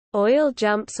Oil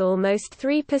jumps almost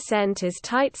 3% as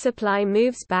tight supply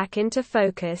moves back into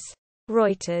focus.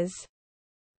 Reuters.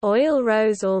 Oil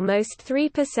rose almost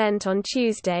 3% on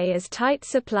Tuesday as tight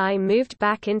supply moved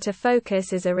back into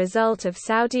focus as a result of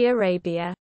Saudi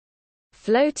Arabia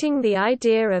floating the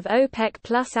idea of OPEC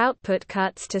Plus output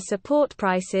cuts to support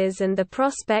prices and the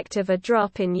prospect of a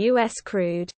drop in U.S.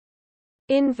 crude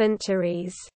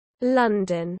inventories.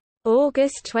 London.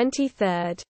 August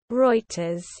 23.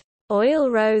 Reuters. Oil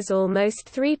rose almost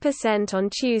 3% on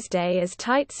Tuesday as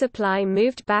tight supply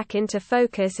moved back into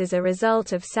focus as a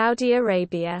result of Saudi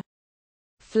Arabia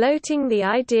floating the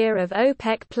idea of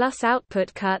OPEC Plus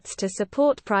output cuts to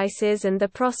support prices and the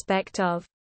prospect of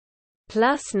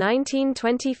plus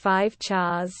 1925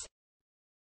 chars.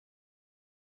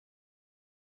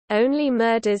 Only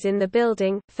Murders in the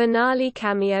Building finale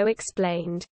cameo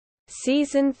explained.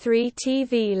 Season 3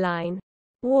 TV line.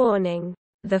 Warning.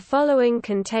 The following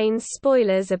contains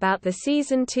spoilers about the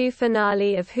Season 2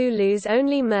 finale of Hulu's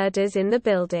Only Murders in the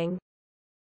Building.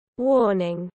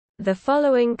 Warning. The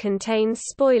following contains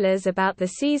spoilers about the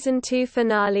Season 2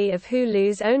 finale of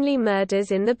Hulu's Only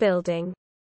Murders in the Building.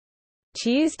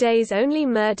 Tuesday's Only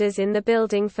Murders in the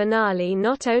Building finale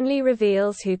not only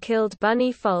reveals who killed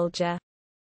Bunny Folger,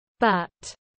 but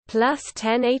plus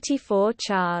 1084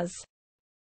 chars.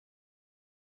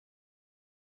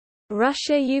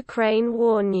 Russia-Ukraine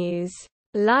war news.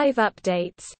 Live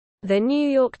updates. The New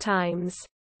York Times.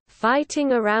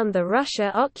 Fighting around the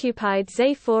Russia-occupied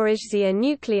Zaporizhzhia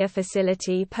nuclear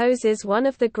facility poses one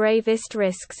of the gravest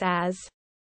risks as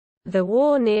the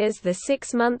war nears the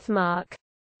 6-month mark.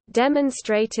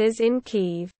 Demonstrators in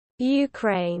Kyiv,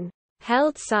 Ukraine,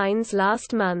 held signs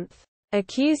last month,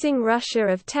 accusing Russia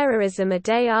of terrorism a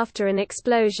day after an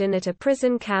explosion at a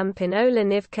prison camp in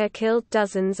Olenivka killed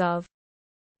dozens of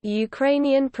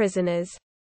Ukrainian prisoners.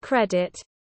 Credit.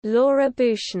 Laura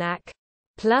Bushnak.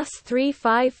 Plus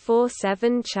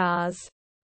 3547 chars.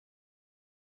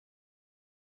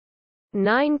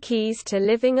 9 keys to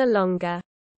living a longer,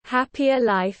 happier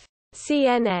life.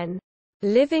 CNN.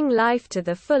 Living life to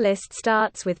the fullest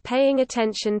starts with paying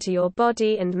attention to your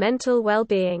body and mental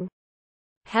well-being.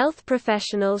 Health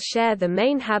professionals share the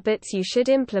main habits you should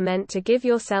implement to give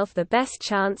yourself the best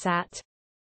chance at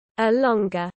a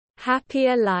longer,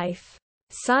 happier life.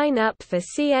 Sign up for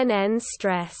CNN's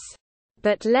Stress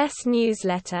But Less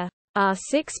newsletter. Our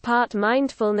 6-part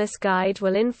mindfulness guide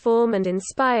will inform and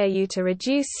inspire you to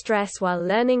reduce stress while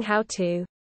learning how to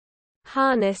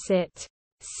harness it.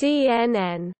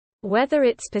 CNN. Whether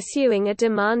it's pursuing a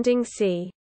demanding C.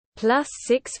 Plus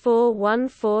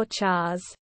 6414 chars.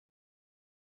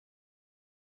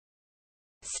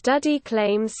 Study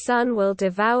claims Sun will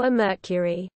devour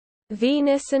Mercury,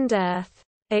 Venus and Earth.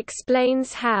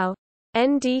 Explains how.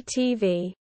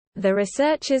 NDTV. The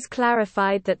researchers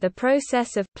clarified that the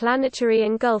process of planetary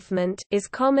engulfment is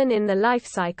common in the life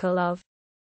cycle of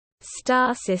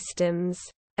star systems.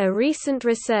 A recent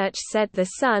research said the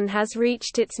Sun has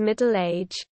reached its middle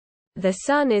age. The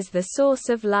Sun is the source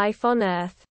of life on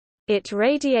Earth. It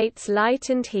radiates light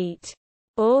and heat,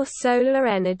 or solar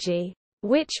energy,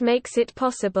 which makes it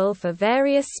possible for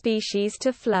various species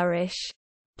to flourish.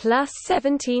 Plus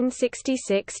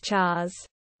 1766 chars.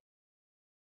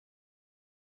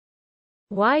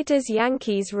 Why does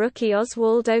Yankees rookie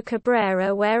Oswaldo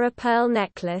Cabrera wear a pearl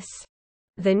necklace?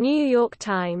 The New York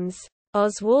Times.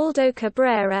 Oswaldo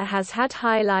Cabrera has had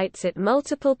highlights at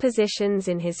multiple positions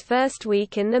in his first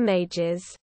week in the majors.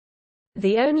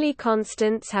 The only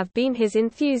constants have been his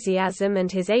enthusiasm and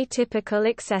his atypical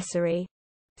accessory.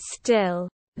 Still,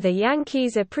 the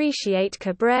Yankees appreciate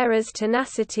Cabrera's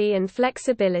tenacity and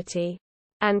flexibility,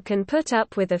 and can put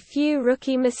up with a few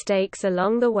rookie mistakes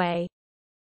along the way.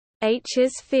 H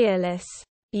is fearless.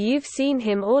 You've seen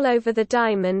him all over the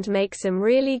diamond make some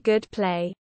really good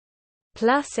play.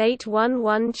 Plus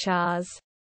 811 chars.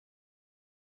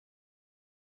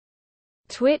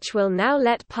 Twitch will now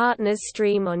let partners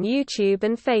stream on YouTube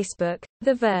and Facebook,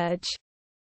 The Verge.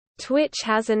 Twitch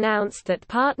has announced that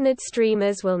partnered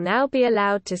streamers will now be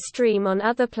allowed to stream on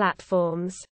other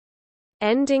platforms,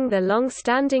 ending the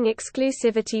long-standing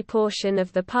exclusivity portion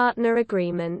of the partner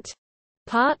agreement.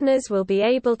 Partners will be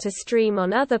able to stream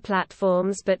on other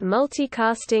platforms, but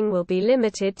multicasting will be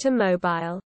limited to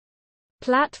mobile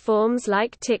platforms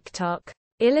like TikTok.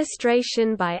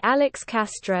 Illustration by Alex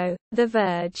Castro, The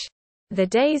Verge. The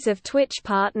days of Twitch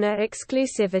partner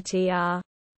exclusivity are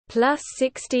plus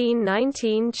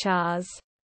 1619 chars.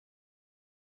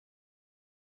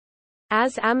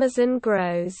 As Amazon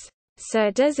grows,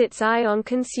 so does its eye on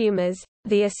consumers.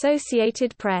 The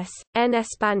Associated Press, en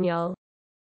español.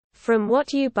 From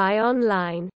what you buy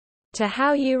online. to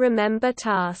how you remember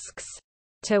tasks,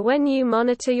 to when you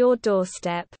monitor your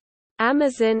doorstep.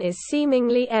 Amazon is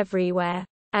seemingly everywhere,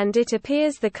 and it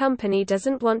appears the company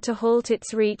doesn't want to halt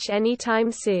its reach anytime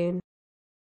soon.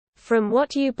 From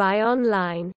what you buy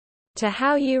online, to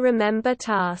how you remember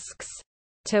tasks,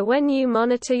 to when you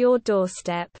monitor your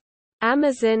doorstep.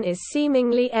 Amazon is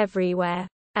seemingly everywhere,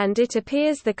 and it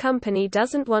appears the company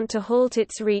doesn't want to halt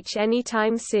its reach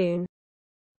anytime soon.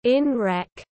 In Rec.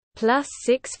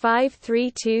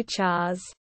 +6532 Chars.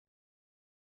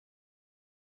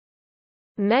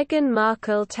 Meghan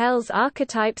Markle tells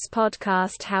Archetypes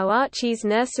podcast how Archie's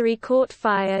nursery caught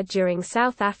fire during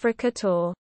South Africa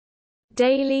tour.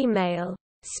 Daily Mail.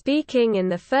 Speaking in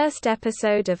the first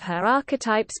episode of her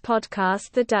Archetypes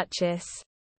podcast, the Duchess,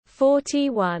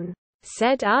 41,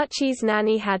 said Archie's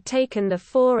nanny had taken the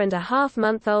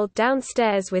 4.5-month-old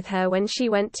downstairs with her when she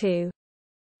went to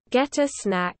get a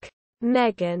snack.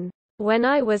 Meghan. When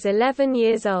I was 11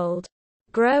 years old,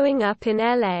 growing up in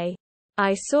LA,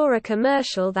 I saw a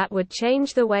commercial that would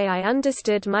change the way I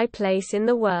understood my place in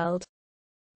the world.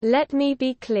 Let me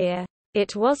be clear.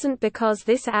 It wasn't because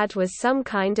this ad was some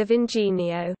kind of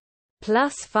ingenio.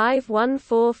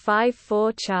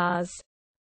 +51454 Chars.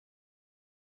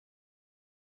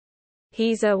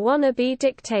 He's a wannabe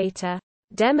dictator.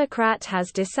 Democrat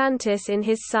has DeSantis in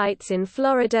his sights in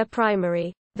Florida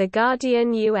primary. The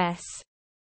Guardian US.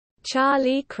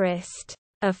 Charlie Crist,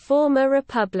 a former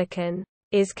Republican,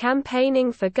 is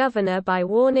campaigning for governor by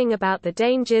warning about the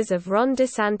dangers of Ron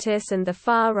DeSantis and the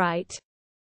far right.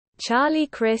 Charlie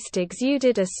Crist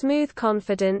exuded a smooth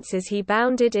confidence as he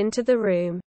bounded into the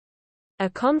room. A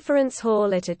conference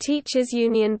hall at a teachers'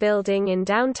 union building in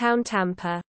downtown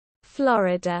Tampa,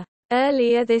 Florida.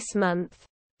 Earlier this month,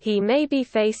 he may be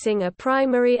facing a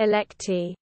primary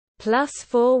electee.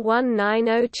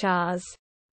 +4190 Chars.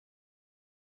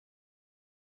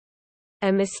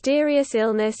 A mysterious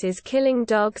illness is killing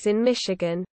dogs in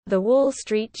Michigan, The Wall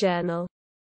Street Journal.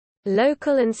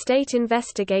 Local and state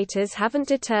investigators haven't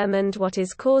determined what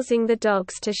is causing the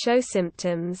dogs to show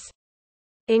symptoms,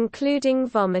 including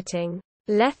vomiting,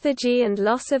 lethargy and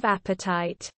loss of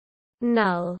appetite.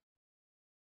 Null.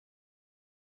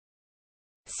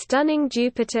 Stunning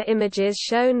Jupiter images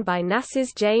shown by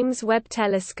NASA's James Webb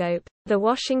Telescope, The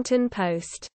Washington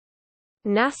Post.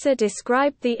 NASA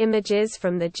described the images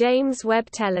from the James Webb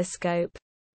Telescope,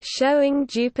 showing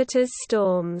Jupiter's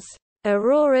storms,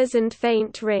 auroras and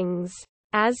faint rings,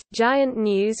 as giant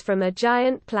news from a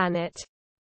giant planet.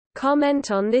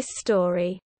 Comment on this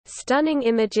story. Stunning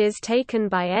images taken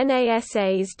by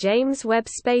NASA's James Webb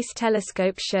Space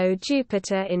Telescope show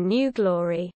Jupiter in new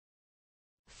glory.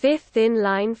 Fifth in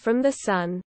line from the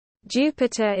Sun.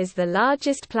 Jupiter is the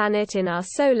largest planet in our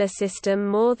solar system,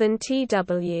 more than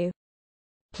TW.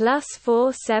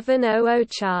 +4700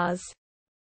 Chars.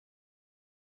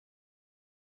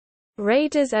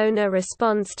 Raiders owner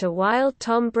responds to wild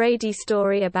Tom Brady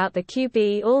story about the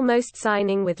QB almost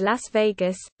signing with Las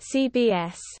Vegas,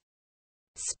 CBS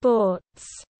Sports.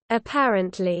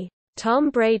 Apparently,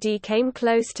 Tom Brady came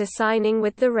close to signing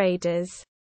with the Raiders,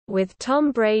 with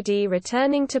Tom Brady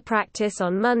returning to practice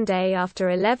on Monday after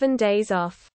 11 days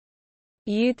off.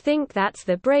 You'd think that's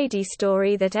the Brady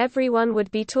story that everyone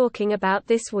would be talking about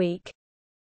this week.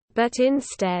 But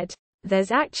instead,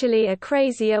 there's actually a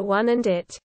crazier one, and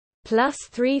it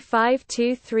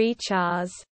 +3523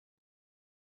 Chars.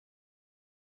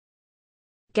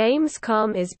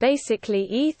 Gamescom is basically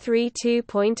E3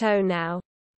 2.0 now.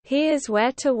 Here's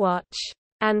where to watch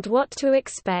and what to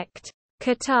expect.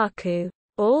 Kotaku.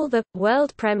 All the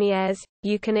world premieres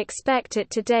you can expect at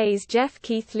today's Jeff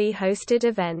Keighley hosted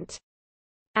event.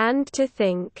 And to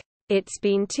think, it's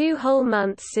been 2 whole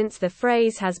months since the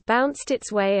phrase has bounced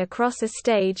its way across a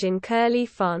stage in curly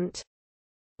font.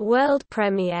 World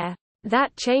premiere.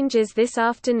 That changes this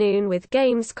afternoon with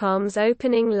Gamescom's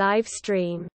opening live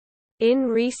stream. In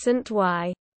recent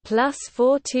Y.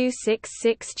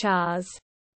 +4266 Chars.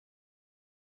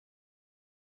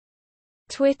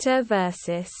 Twitter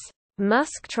vs.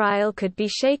 Musk trial could be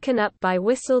shaken up by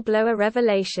whistleblower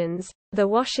revelations, The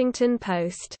Washington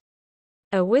Post.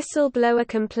 A whistleblower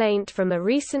complaint from a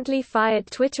recently fired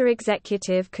Twitter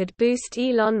executive could boost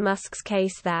Elon Musk's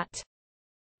case that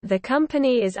the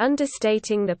company is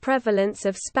understating the prevalence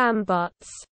of spam bots.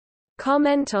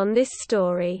 Comment on this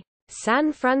story.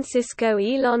 San Francisco.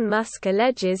 Elon Musk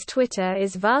alleges Twitter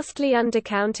is vastly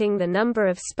undercounting the number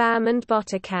of spam and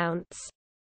bot accounts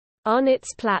on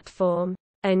its platform.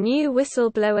 A new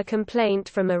whistleblower complaint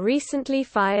from a recently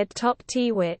fired top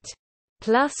T-wit.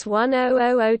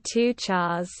 +10002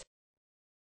 Chars.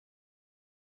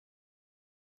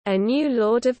 A new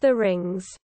Lord of the Rings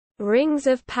Rings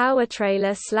of Power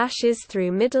trailer slashes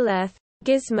through Middle-earth.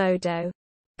 Gizmodo.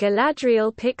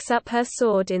 Galadriel picks up her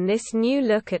sword in this new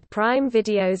look at Prime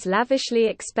Video's lavishly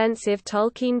expensive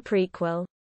Tolkien prequel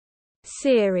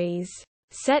series.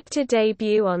 Set to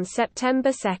debut on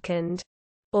September 2.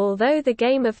 Although the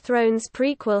Game of Thrones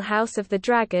prequel House of the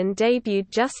Dragon debuted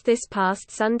just this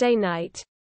past Sunday night,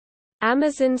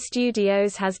 Amazon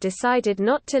Studios has decided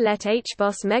not to let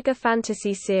HBOS mega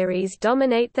fantasy series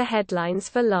dominate the headlines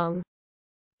for long.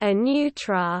 A new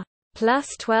Tra. Plus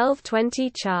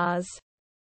 1220 Chars.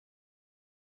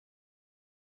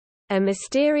 A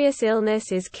mysterious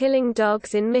illness is killing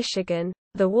dogs in Michigan,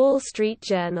 The Wall Street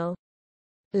Journal.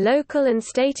 Local and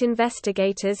state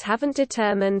investigators haven't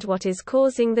determined what is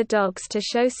causing the dogs to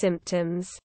show symptoms,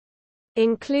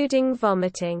 including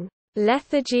vomiting,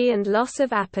 lethargy and loss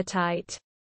of appetite.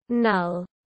 Null.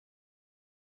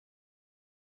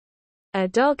 A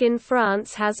dog in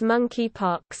France has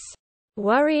monkeypox,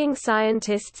 worrying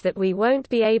scientists that we won't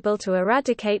be able to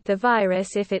eradicate the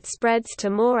virus if it spreads to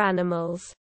more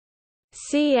animals.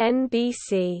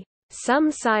 CNBC.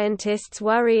 Some scientists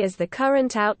worry as the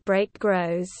current outbreak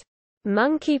grows,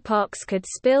 monkeypox could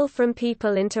spill from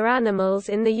people into animals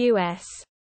in the U.S.,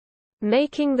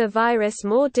 making the virus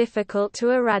more difficult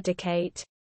to eradicate.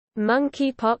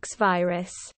 Monkeypox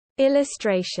virus.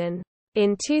 Illustration.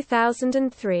 In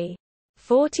 2003,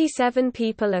 47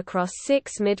 people across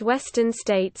 6 Midwestern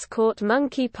states caught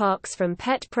monkeypox from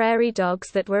pet prairie dogs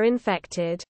that were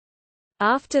infected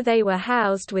after they were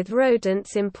housed with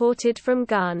rodents imported from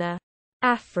Ghana.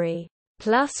 Afri.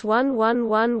 Plus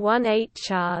 11118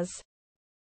 Chars.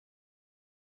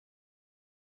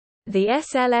 The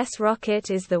SLS rocket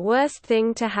is the worst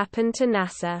thing to happen to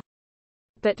NASA.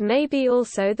 But maybe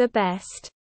also the best.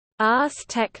 Ars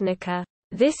Technica.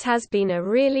 This has been a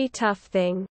really tough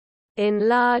thing. In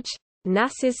large,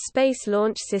 NASA's Space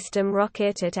Launch System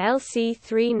rocket at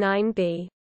LC-39B.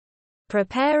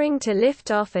 Preparing to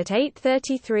lift off at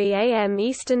 8:33 a.m.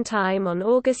 Eastern Time on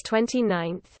August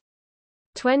 29,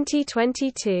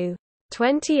 2022.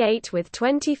 28 with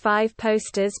 25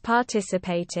 posters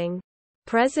participating.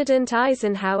 President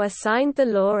Eisenhower signed the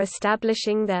law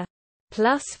establishing the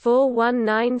plus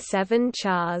 4197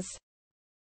 Chars.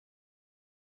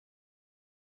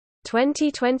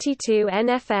 2022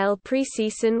 NFL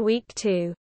preseason Week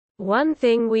 2. One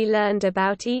thing we learned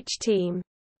about each team.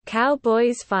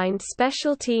 Cowboys find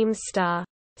special teams star.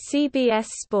 CBS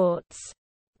Sports.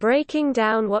 Breaking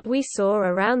down what we saw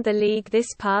around the league this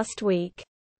past week.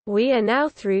 We are now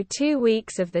through 2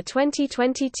 weeks of the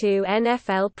 2022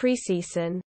 NFL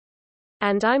preseason.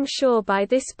 And I'm sure by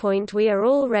this point we are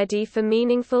all ready for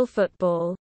meaningful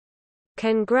football.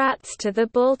 Congrats to the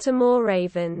Baltimore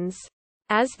Ravens,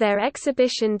 as their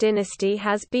exhibition dynasty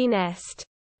has been est.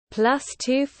 Plus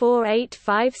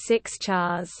 24856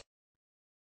 Chars.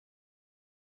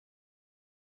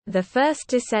 The First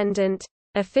Descendant.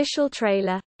 Official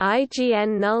trailer.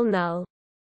 IGN null null.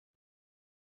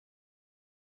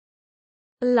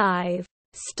 Live.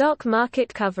 Stock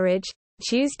market coverage.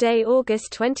 Tuesday,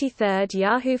 August 23.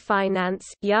 Yahoo Finance.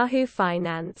 Yahoo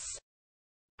Finance.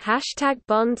 Hashtag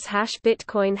bonds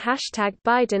 #Bitcoin hashtag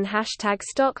Biden hashtag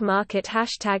stock market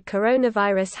hashtag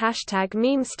coronavirus hashtag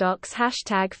meme stocks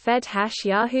hashtag Fed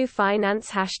Yahoo Finance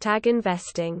hashtag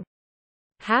investing.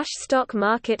 Stock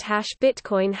market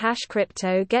 #Bitcoin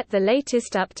 #crypto. Get the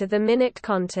latest up to the minute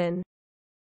content.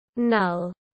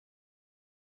 Null.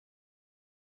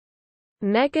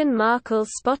 Meghan Markle's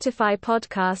Spotify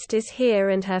podcast is here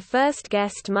and her first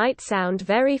guest might sound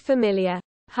very familiar.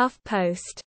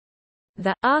 HuffPost.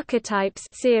 The Archetypes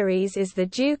series is the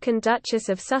Duke and Duchess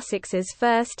of Sussex's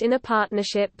first in a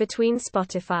partnership between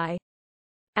Spotify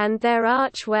and their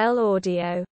Archwell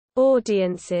Audio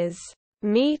audiences.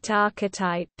 Meet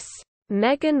Archetypes.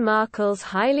 Meghan Markle's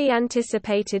highly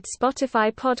anticipated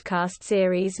Spotify podcast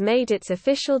series made its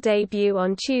official debut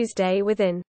on Tuesday with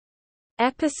an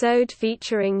episode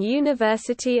featuring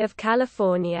University of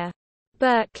California,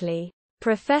 Berkeley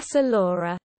professor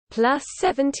Laura. Plus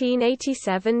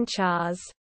 1787 Chars.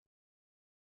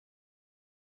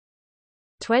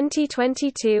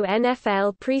 2022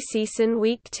 NFL preseason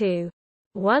Week 2.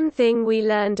 One thing we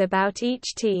learned about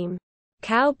each team.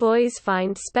 Cowboys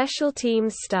find special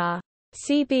teams star.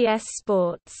 CBS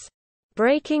Sports.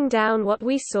 Breaking down what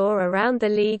we saw around the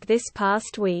league this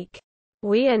past week.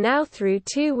 We are now through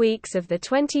 2 weeks of the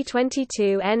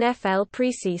 2022 NFL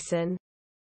preseason.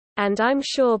 And I'm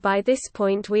sure by this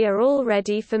point we are all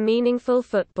ready for meaningful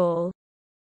football.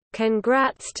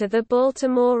 Congrats to the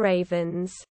Baltimore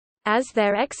Ravens, as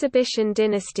their exhibition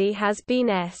dynasty has been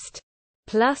est.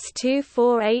 Plus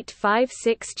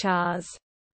 24856 Chars.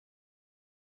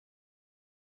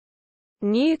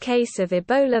 New case of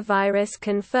Ebola virus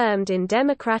confirmed in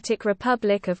Democratic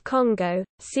Republic of Congo,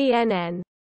 CNN.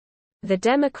 The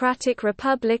Democratic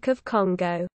Republic of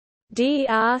Congo,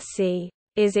 DRC,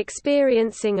 is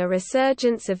experiencing a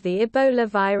resurgence of the Ebola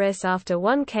virus after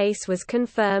one case was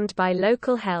confirmed by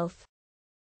local health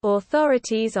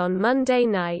authorities on Monday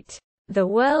night. The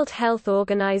World Health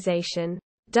Organization,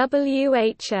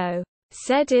 WHO,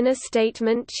 said in a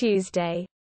statement Tuesday.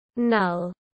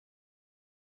 Null.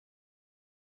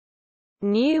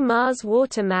 New Mars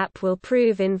water map will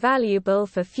prove invaluable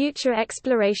for future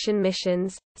exploration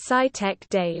missions, SciTech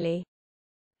Daily.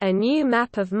 A new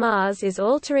map of Mars is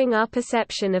altering our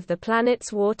perception of the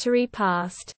planet's watery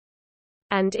past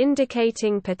and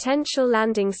indicating potential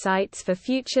landing sites for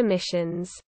future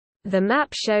missions. The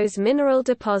map shows mineral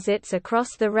deposits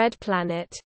across the red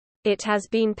planet. It has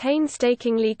been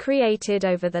painstakingly created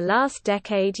over the last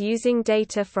decade using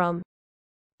data from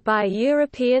by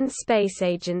European Space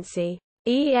Agency,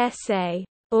 ESA.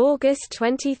 August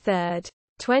 23,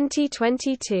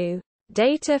 2022.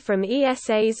 Data from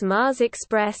ESA's Mars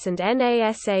Express and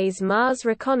NASA's Mars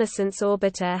Reconnaissance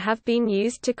Orbiter have been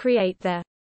used to create the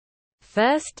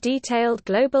first detailed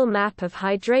global map of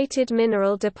hydrated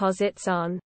mineral deposits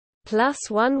on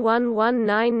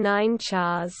 +11199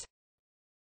 CHARS.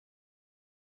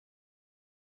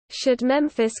 Should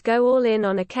Memphis go all in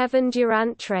on a Kevin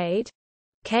Durant trade?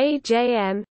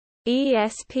 KJM,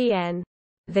 ESPN.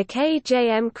 The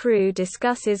KJM crew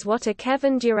discusses what a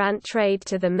Kevin Durant trade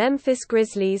to the Memphis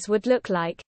Grizzlies would look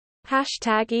like.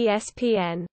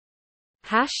 #ESPN.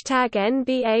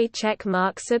 #NBA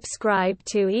checkmark. Subscribe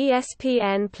to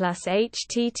ESPN Plus.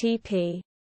 http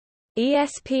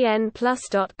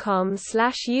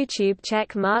espnplus.com/YouTube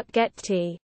checkmark. Get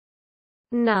T.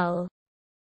 Null.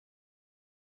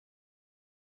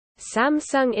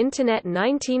 Samsung Internet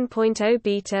 19.0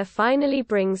 beta finally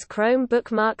brings Chrome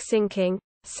bookmark syncing.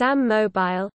 Sam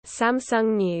Mobile,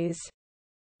 Samsung News.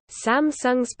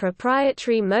 Samsung's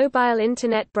proprietary mobile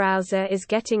internet browser is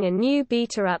getting a new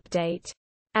beta update.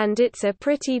 And it's a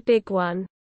pretty big one.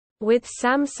 With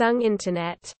Samsung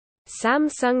Internet.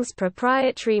 Samsung's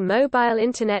proprietary mobile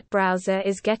internet browser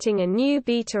is getting a new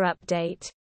beta update.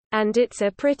 And it's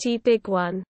a pretty big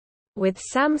one. With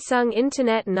Samsung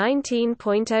Internet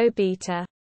 19.0 beta.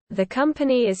 The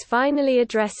company is finally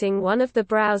addressing one of the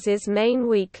browser's main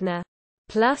weaknesses.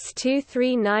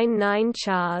 +2399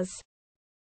 CHARS.